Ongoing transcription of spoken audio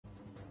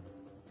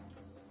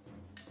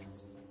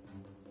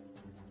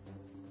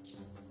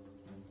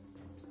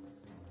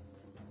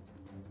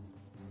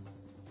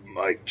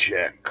Mic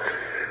check.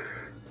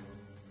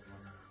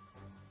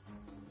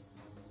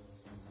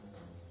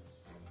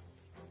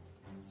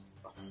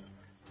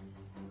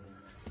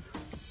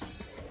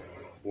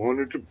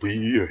 Wanted to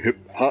be a hip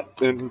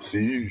hop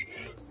MC.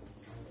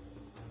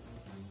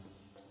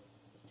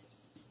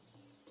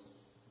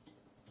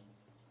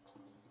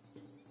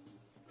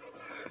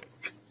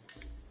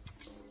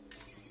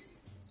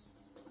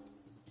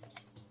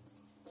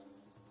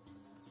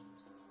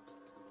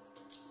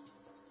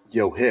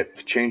 Yo, hip,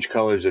 change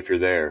colors if you're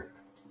there.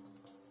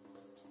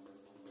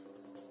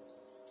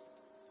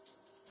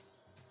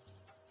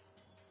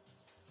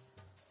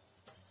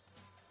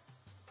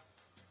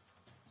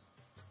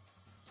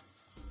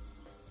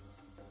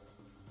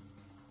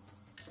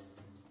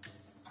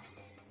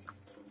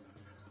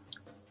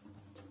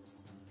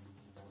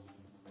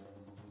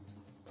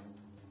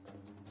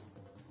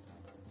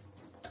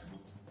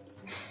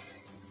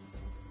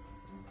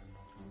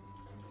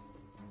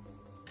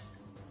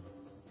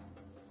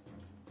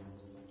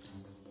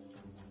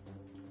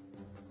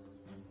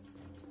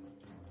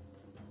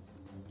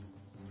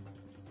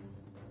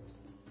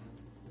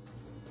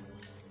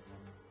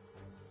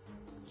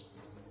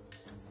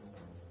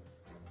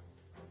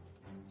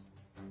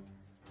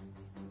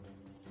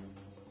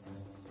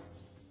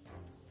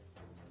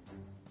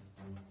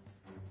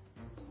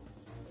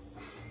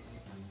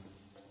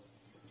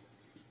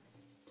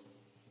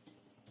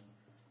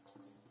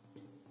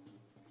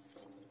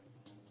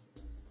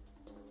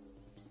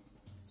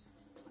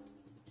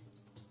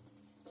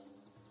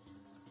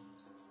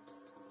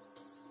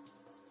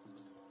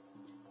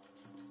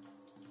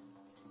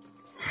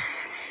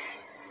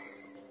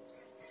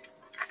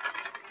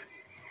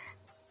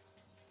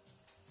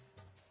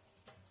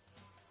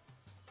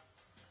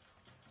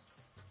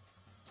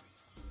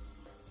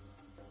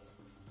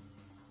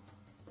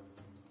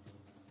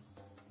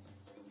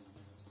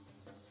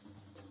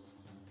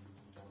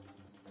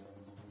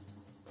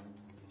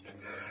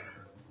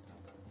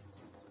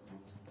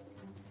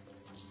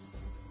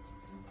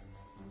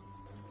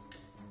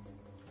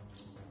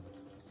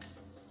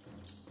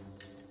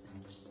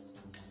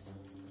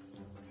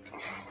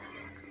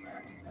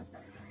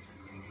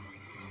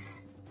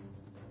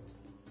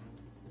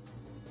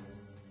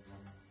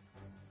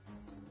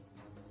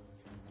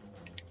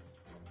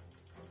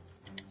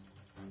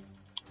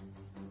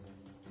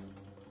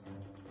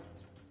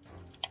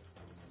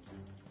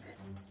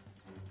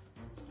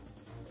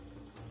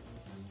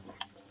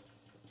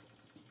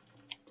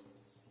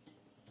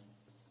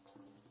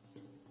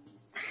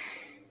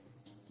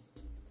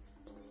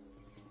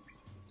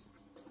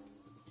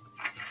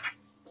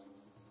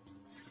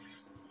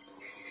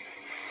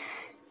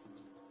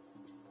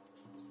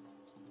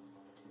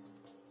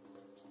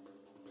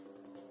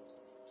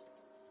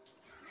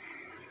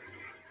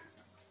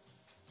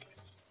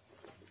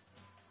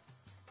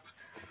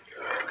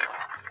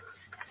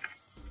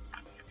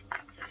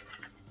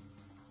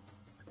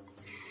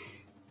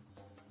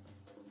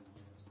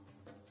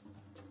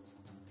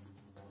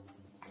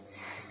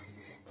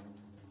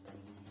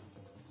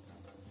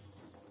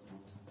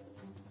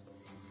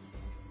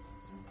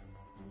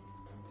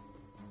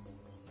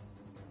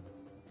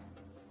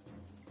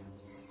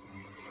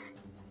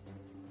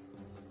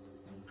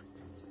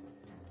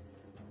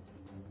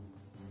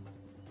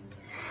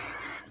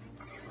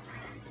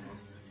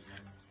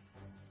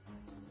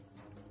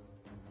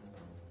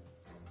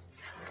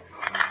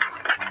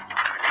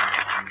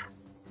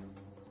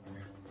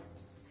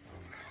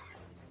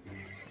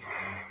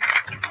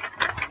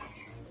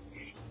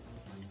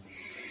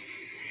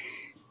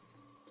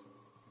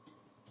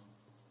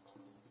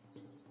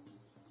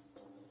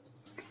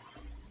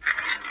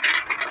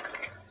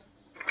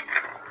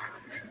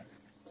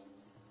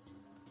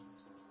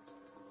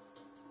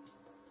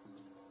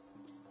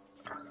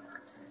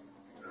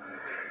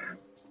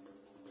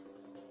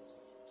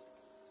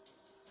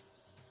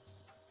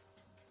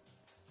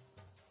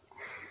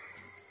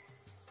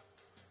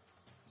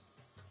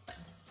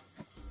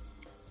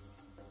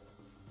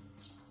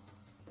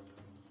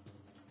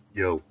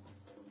 Yo.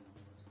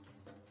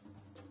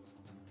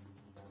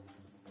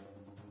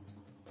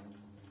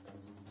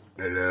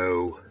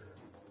 Hello.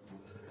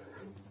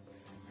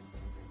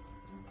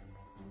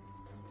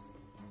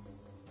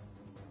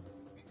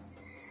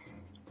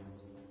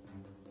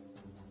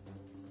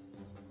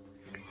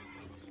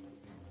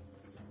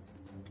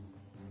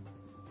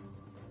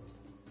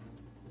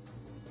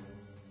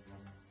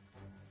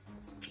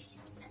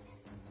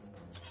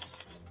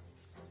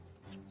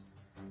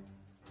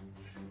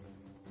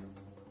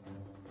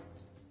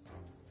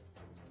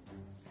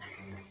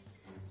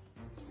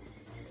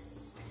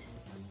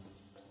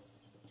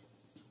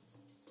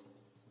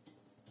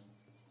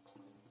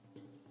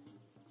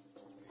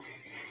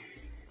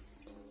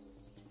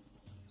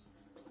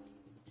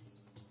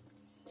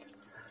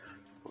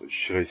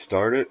 Should I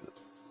start it?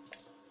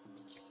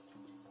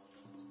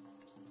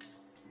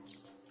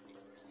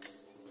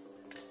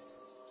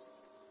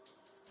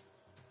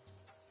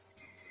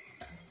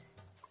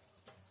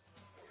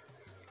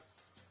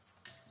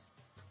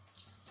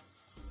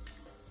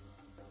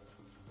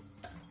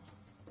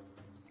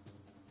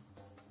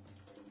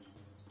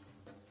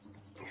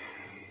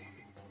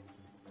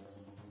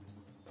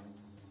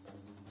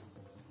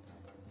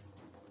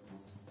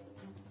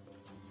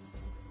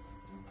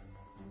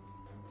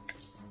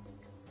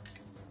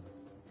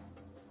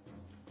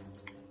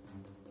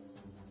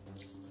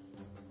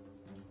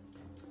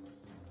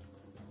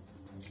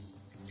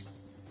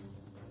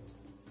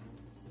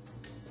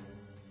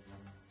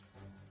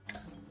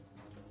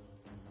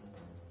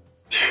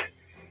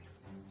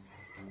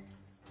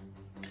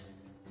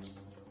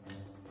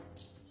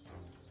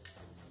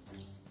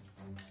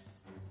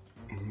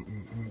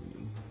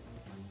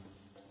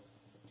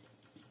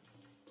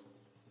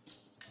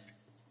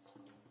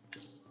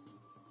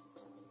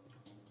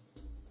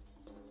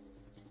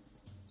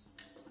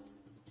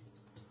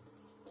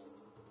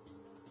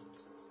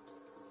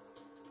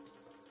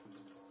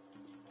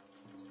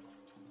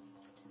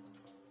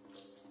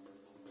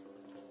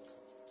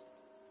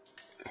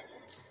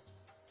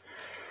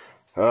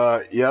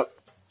 Yep.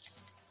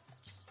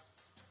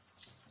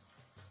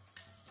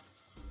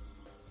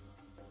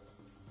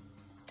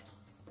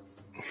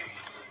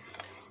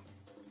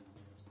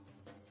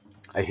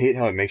 I hate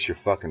how it makes your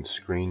fucking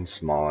screen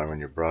smaller when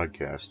you're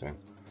broadcasting.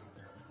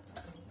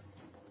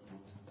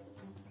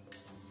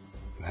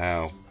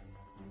 How?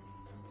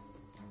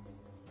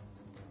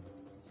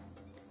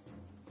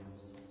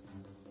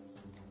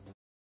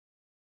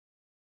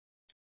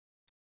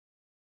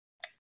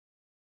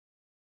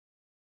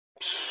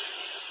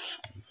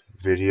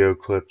 Video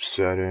clip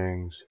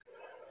settings.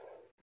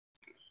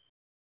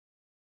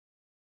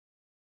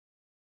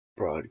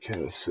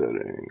 Broadcast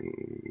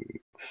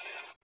settings.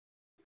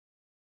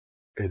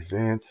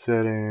 Advanced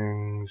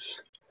settings.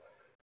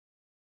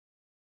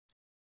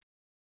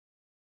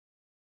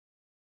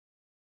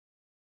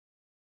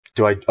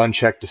 Do I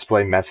uncheck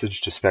display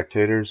message to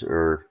spectators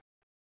or?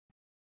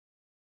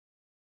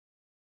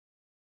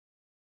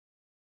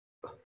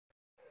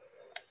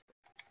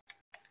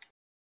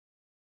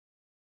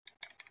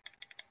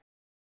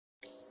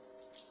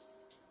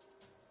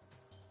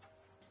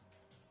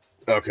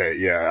 Okay,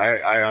 yeah,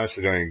 I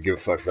honestly don't even give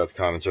a fuck about the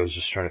comments. I was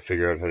just trying to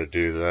figure out how to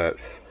do that.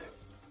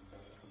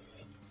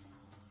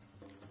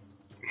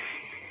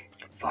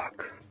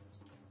 Fuck.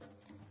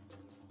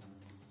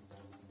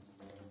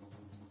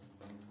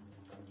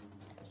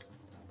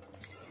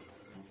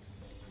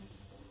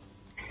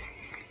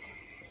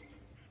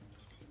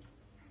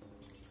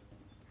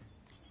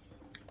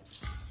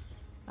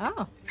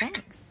 Oh,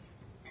 thanks.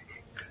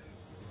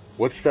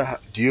 What's the?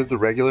 Do you have the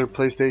regular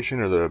PlayStation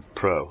or the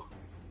Pro?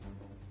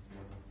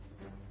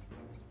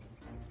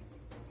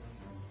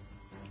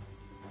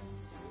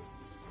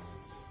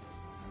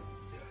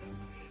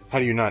 How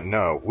do you not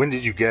know? When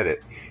did you get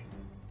it?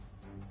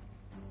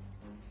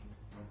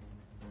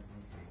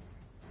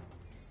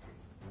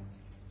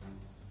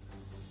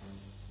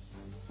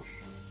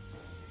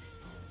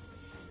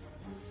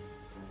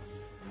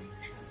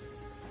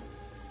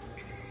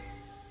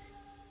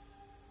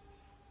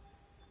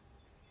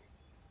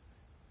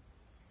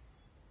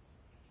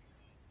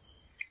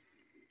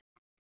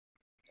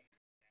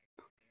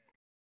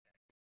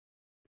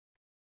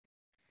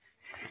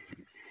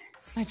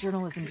 My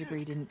journalism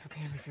degree didn't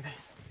prepare me for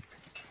this.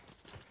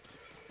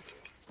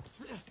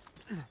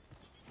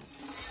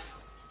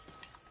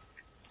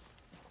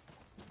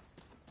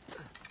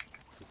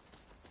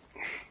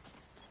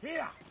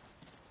 Here!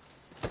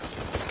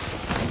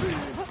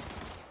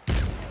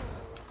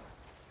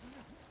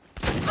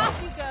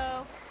 Off you go!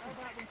 How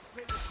about we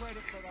split the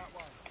credit for that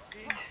one?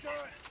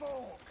 Insert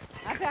fork!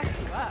 I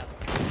backed you up.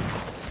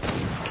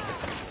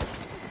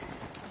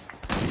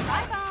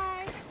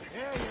 Bye-bye!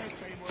 Yeah,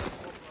 teamwork,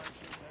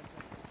 cooperation.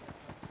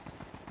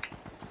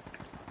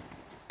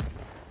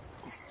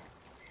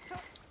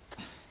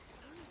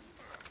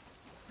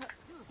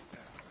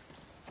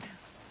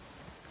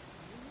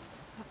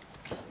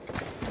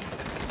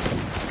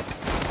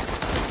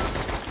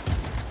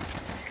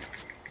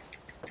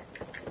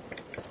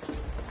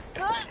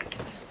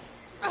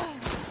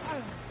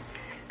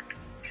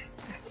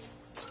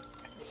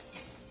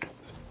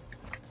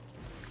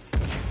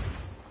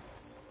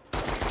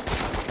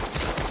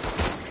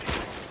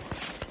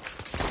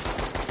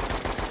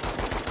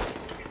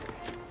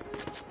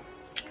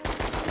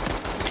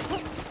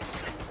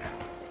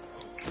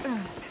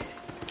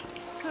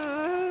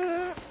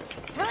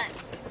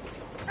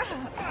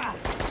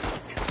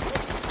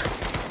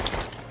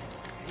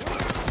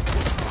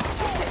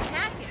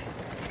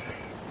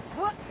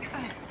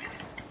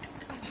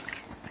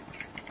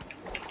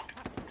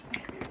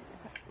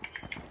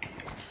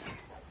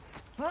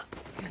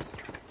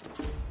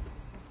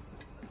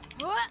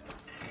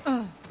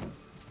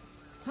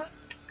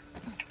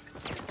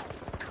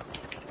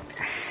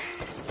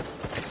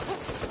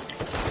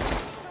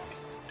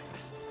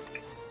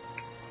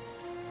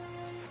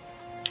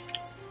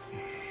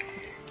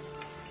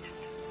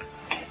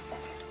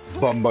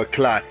 Bumba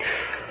clat.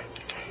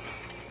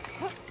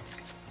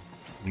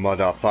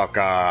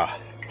 Motherfucker.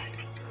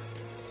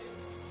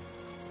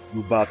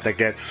 You about to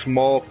get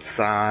smoked,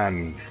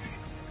 son.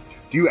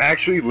 Do you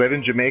actually live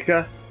in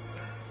Jamaica?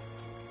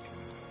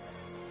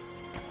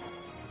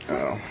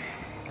 Oh.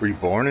 Were you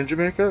born in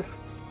Jamaica?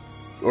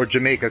 Or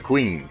Jamaica,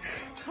 Queens?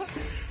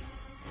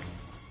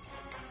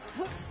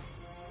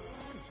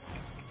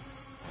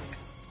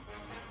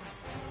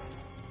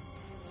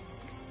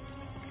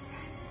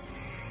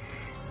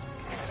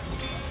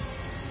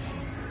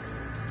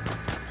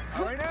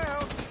 Hurry now!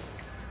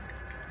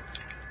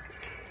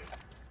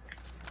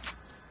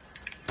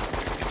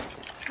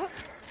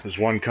 There's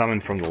one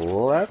coming from the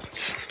left.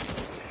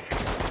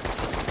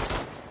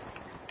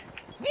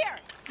 Here!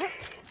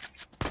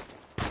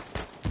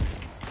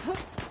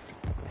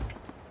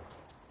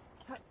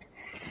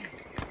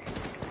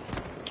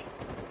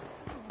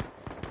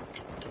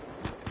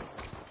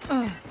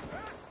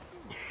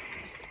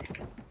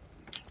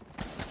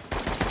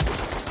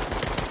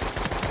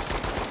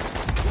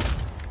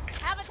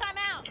 Have a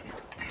timeout!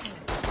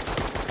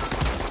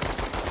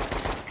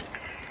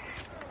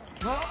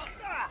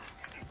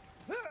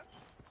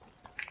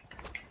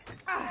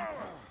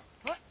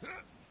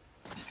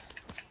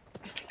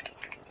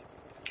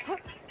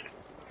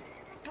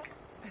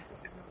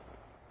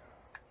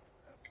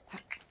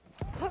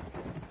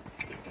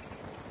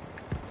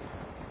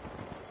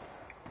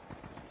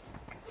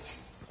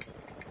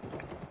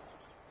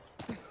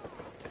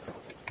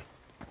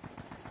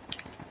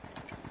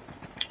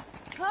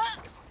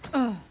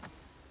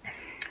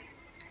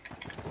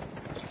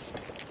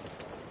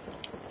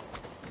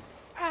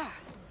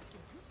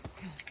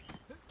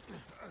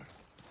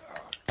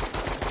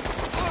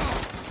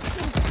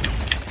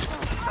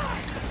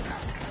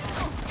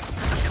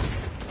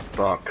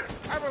 Fuck.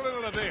 Have a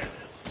little of this.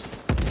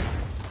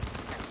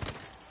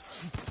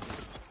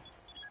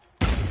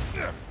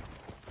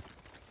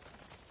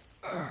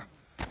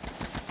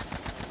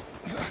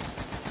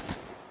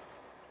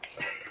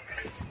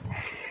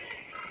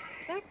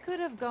 That could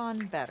have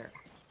gone better.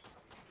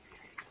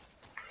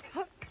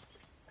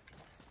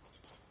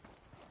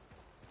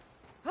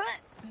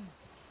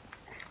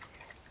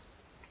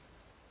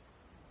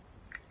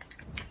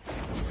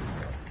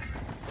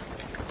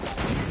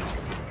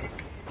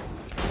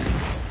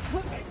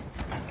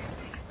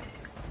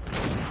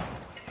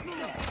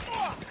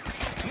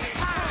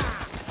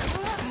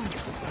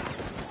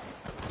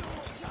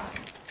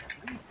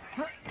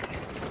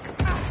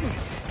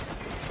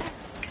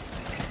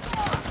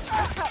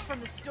 Cut from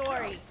the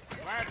story.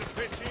 Glad to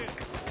pitch in.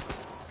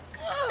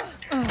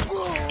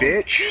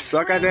 Bitch,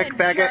 suck a dick,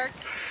 Dreaming, faggot. jerks.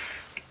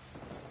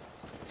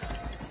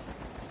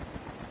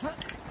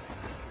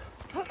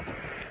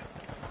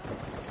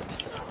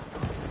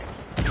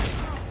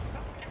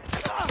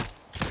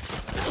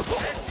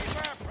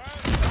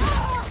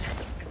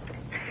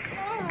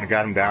 I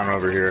got him down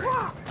over here.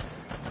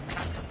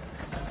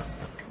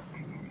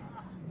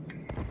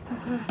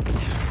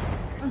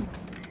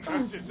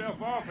 Dust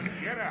yourself off and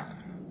get out.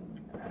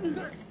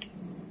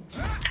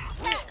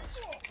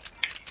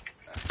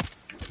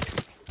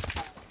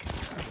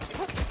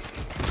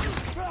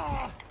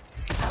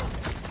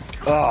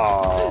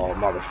 Oh,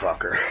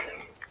 motherfucker.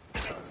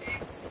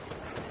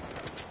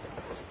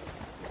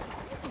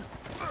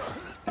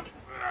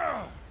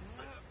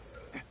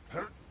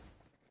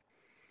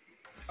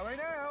 Going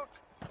out.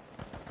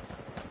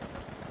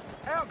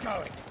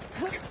 Outgoing.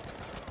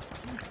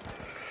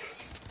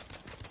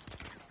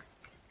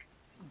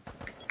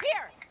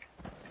 Here.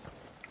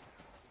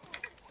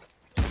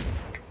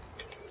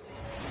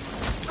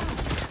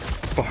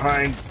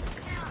 Behind.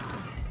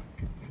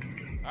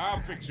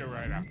 I'll fix you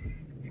right up.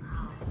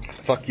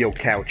 Fuck your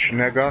couch,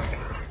 nigga.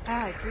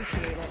 I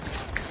appreciate it.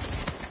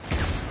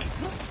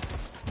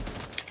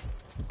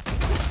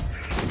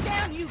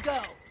 Down you go.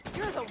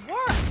 You're the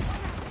worst.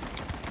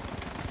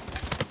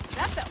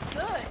 That felt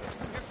good.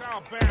 Guess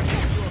I'll bask in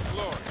your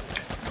glory.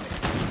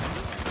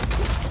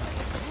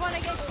 You want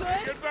to get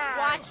good? Goodbye.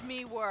 Watch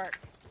me work.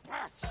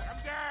 I'm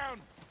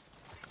down.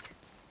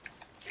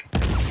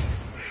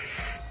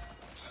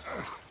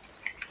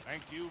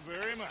 Thank you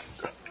very much.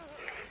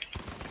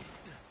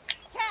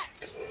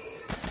 Catch.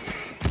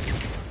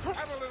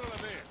 Have a little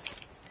of this.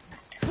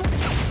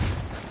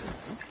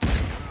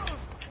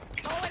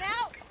 Going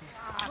out.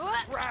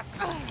 Crap.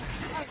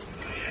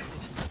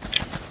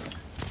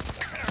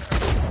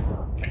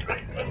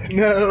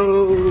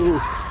 No.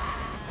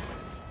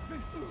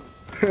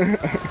 We're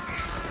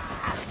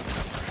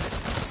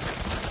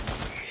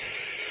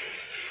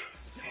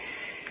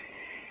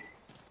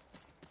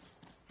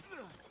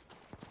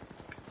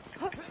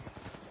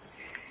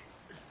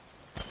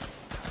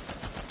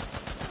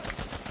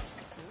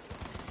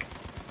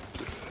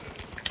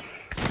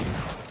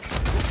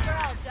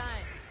all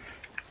done.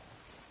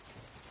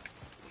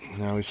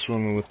 Now he's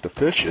swimming with the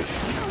fishes.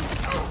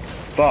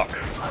 Fuck.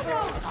 Oh no,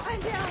 I'm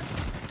down.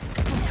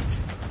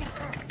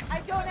 I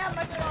don't have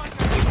much longer.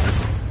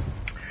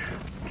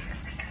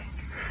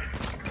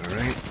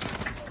 Alright.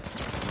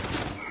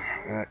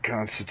 That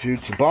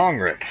constitutes a bong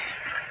rip.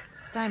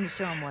 It's time to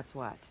show him what's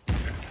what.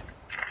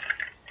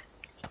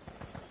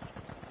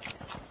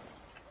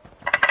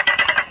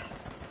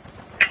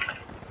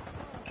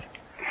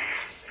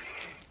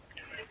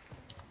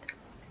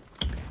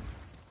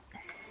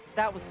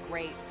 That was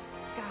great.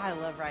 God, I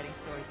love writing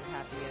stories with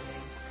happy endings.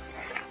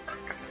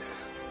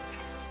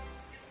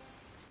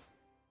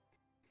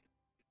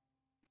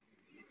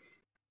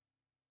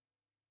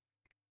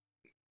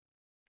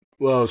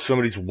 Whoa,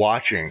 somebody's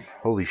watching.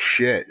 Holy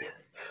shit.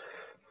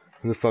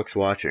 Who the fuck's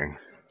watching?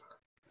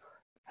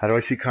 How do I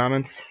see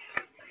comments?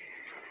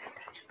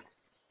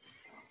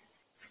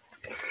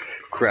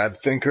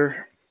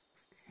 CRABThinker,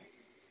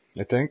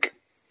 I think.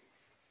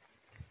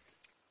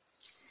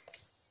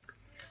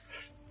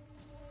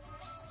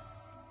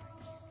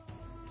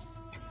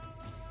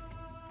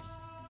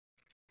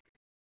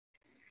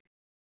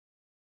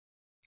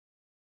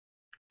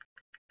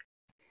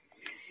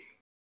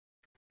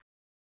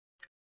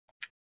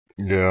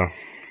 Yeah,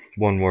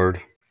 one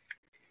word.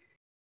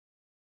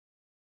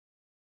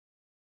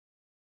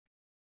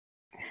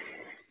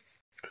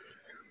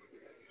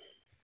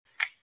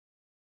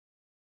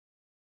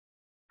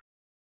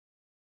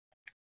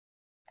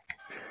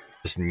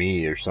 Just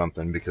me or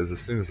something, because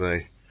as soon as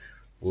I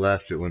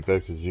left, it went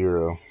back to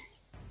 0.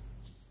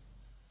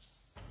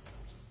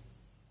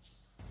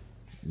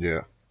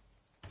 Yeah.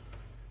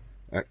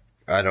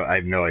 I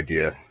have no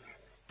idea.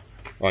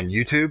 On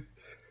YouTube?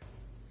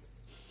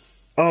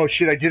 Oh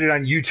shit, I did it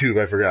on YouTube,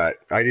 I forgot.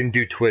 I didn't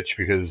do Twitch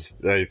because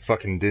I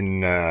fucking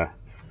didn't, I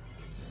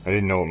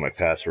didn't know what my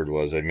password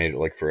was. I made it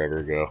like forever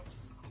ago.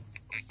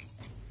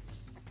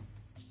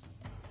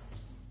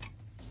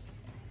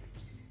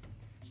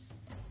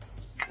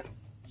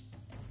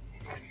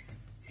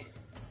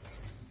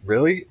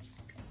 Really?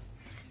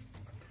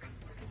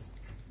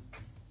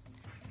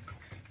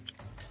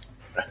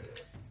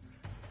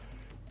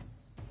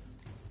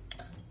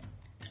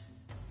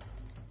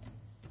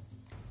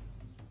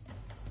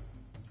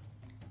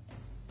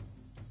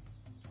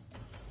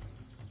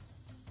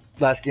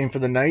 Last game for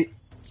the night.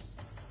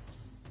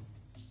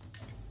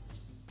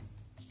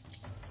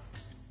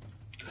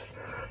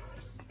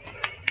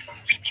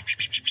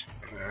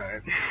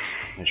 Alright.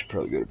 I should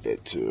probably go to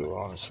bed too,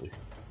 honestly.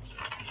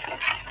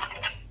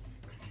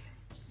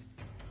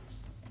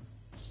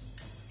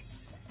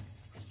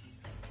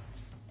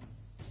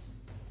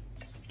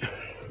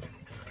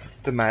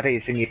 Tu madre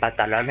dice mis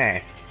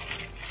pantalones.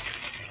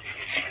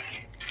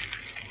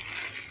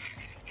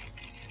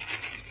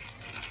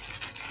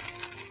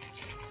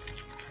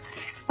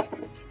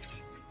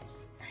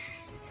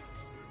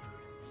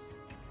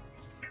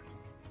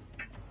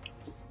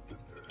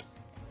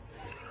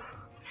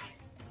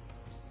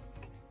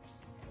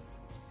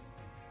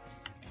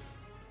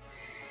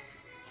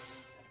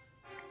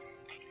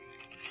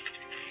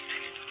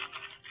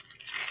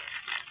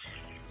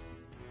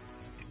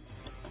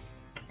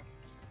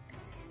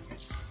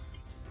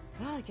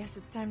 Well, I guess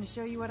it's time to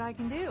show you what I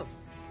can do.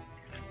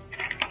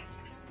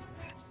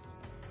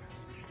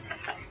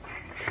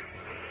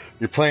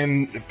 You're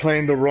playing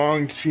the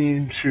wrong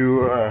team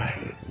to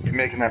be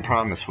making that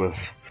promise with.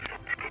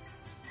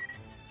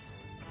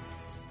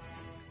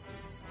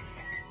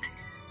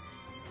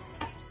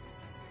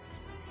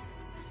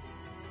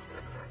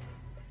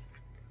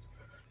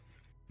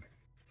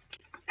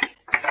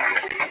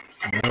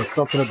 You know,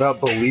 something about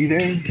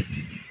believing.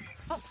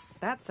 Oh,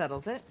 that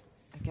settles it.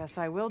 I guess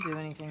I will do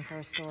anything for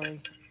a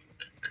story.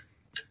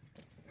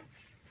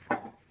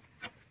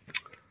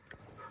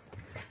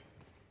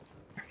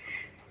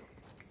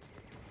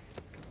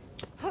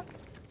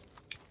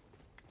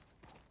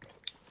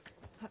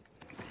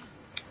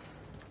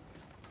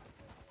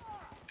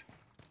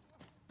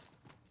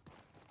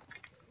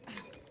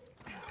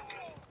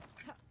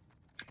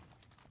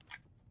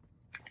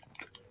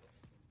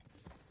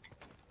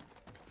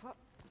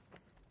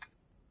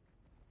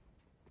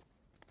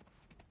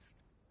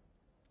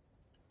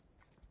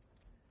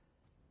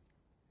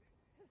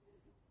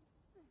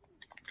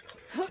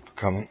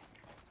 Coming.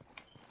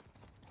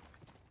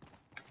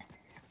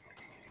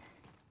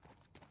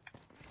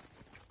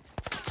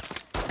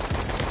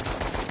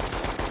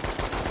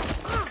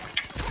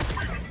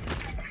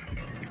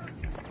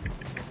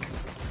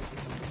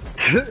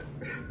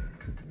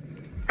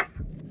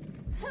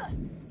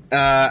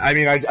 I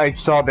mean, I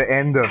saw the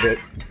end of it.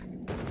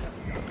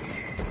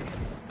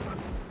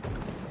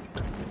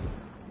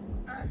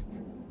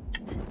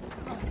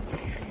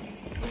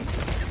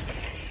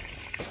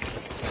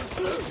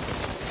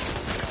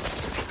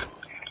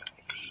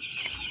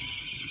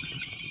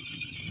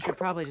 Should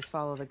probably just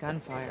follow the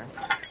gunfire.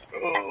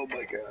 Oh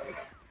my god.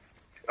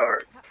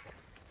 Alright.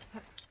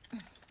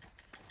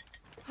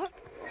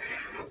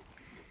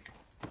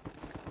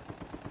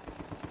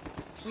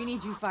 We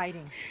need you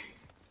fighting.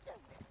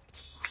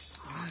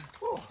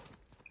 Oh,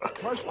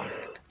 close one.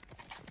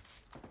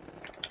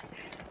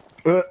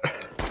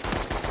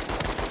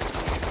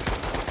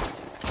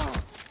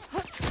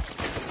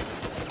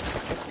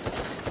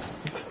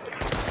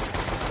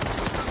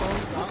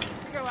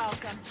 You're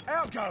welcome.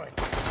 Outgoing.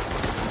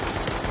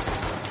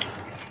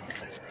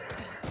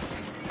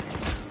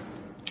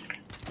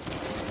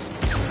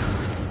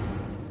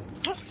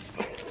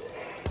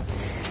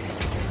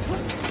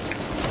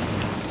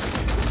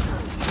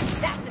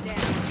 That's a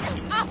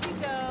damn. Off you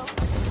go.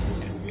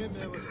 In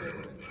there was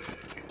evidence.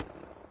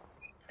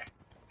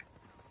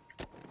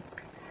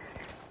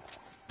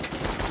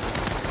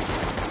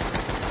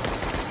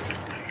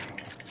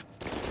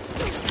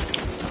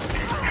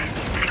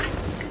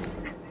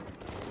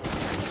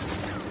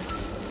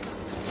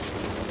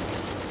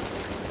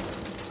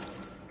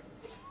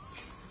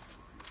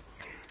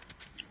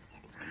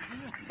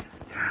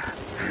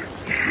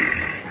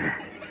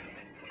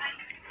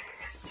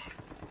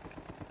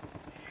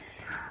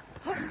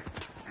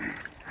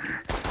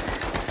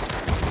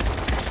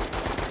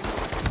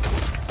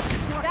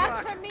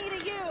 That's from me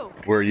to you.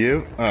 Were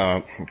you?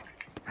 Fuck.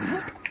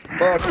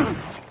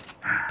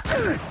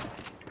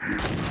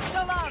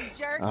 So long,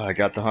 jerk. I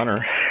got the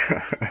hunter.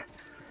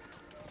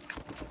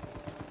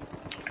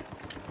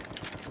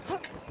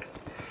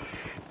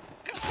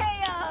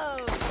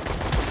 KO.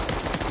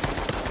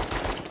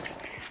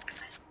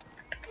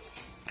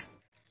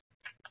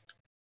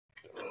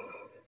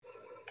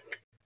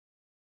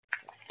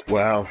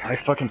 Wow, I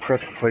fucking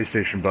pressed the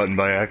PlayStation button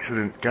by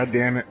accident. God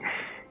damn it.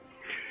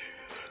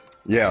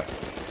 Yeah.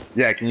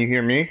 Yeah, can you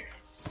hear me?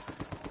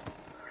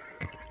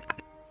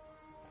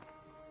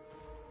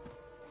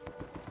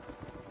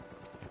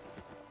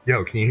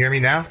 Yo, can you hear me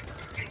now?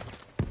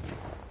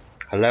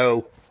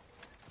 Hello?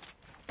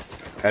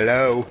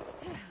 Hello?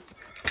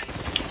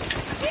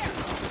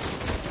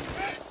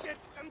 Shit,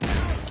 I'm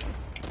down.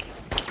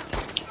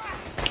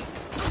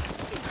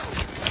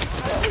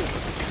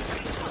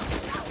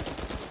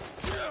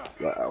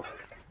 Wow.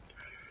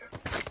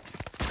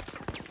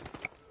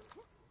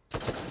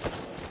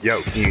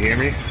 Yo, can you hear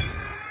me?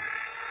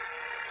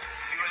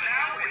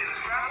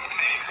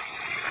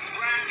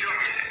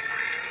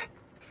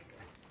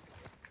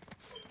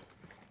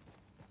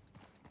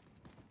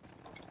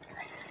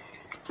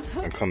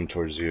 I'm coming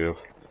towards you.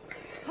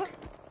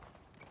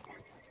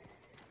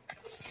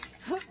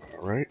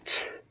 Right.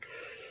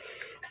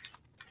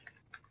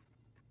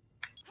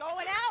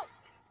 Going out.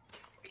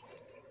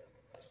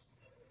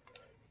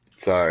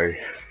 Sorry.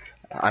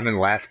 I'm in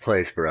last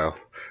place, bro.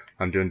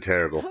 I'm doing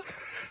terrible.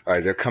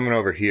 Alright, they're coming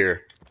over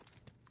here.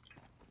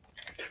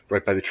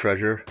 Right by the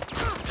treasure.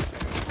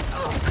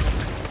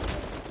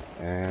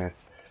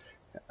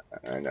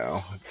 I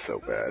know. It's so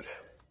bad.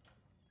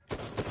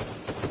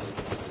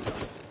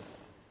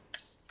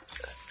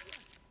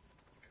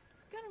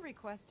 Gonna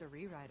request a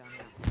rewrite on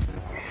that.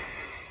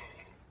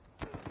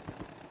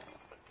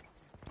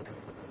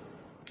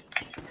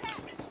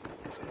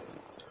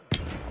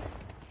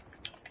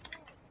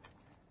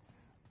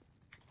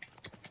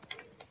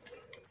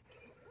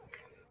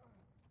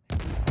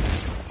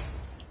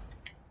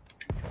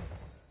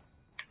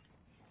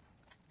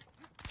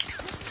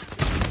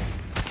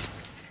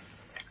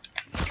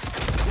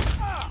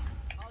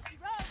 All she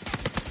wrote.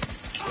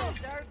 You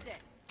deserved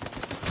it.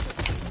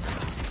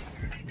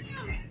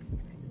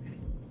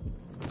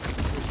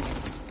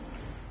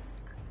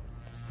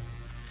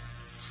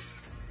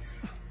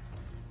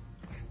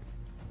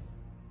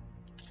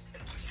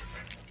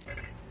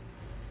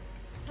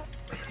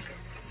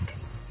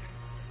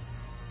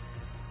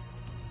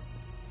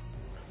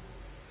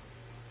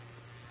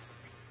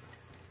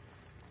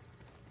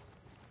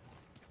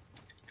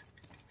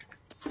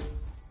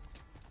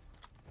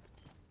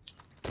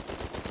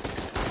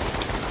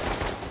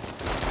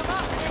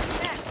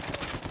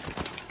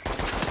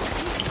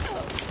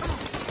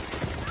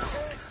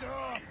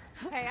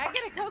 Hey, I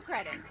get a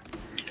co-credit.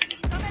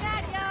 Coming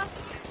at ya!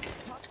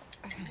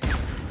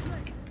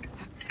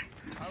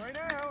 Hurry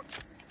out.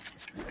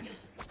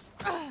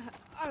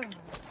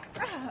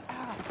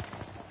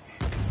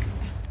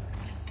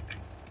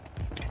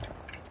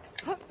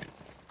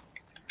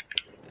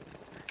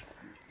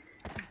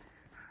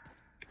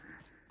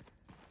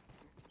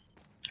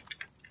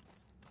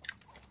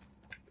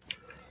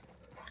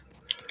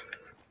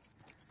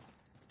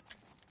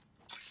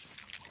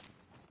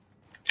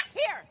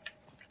 Here!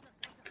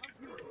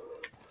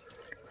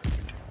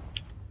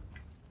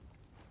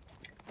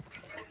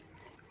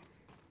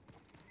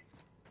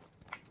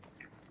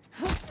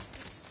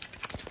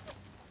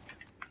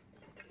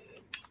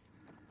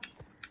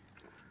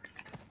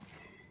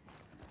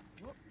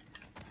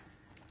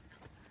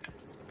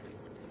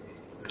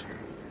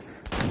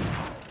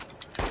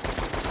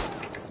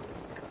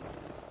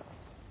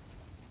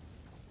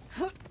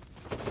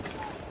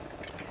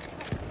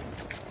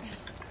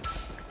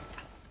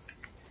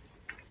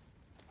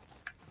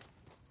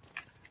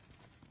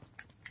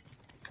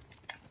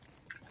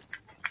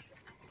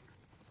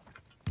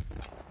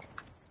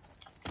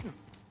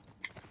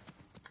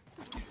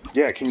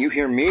 Yeah, can you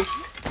hear me?